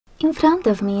In front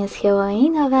of me is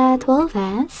HUAWEI Nova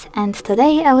 12S, and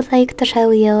today I would like to show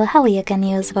you how you can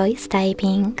use voice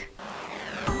typing.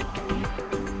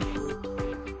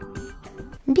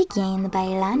 Begin by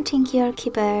launching your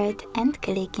keyboard and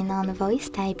clicking on the voice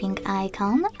typing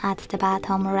icon at the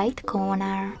bottom right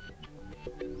corner.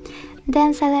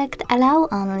 Then select Allow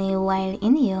Only while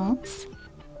in use.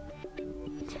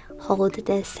 Hold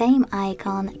the same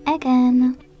icon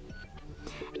again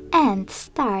and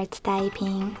start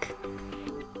typing.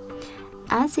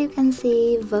 As you can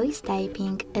see, voice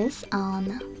typing is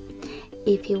on.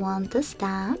 If you want to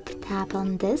stop, tap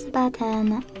on this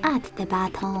button at the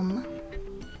bottom.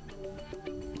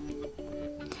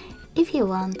 If you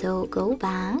want to go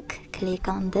back, click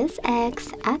on this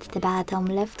X at the bottom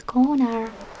left corner.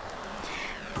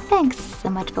 Thanks so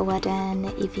much for watching.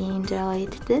 If you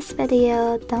enjoyed this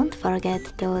video, don't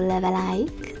forget to leave a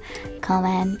like,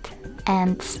 comment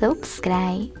and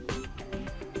subscribe.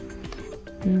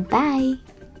 Bye!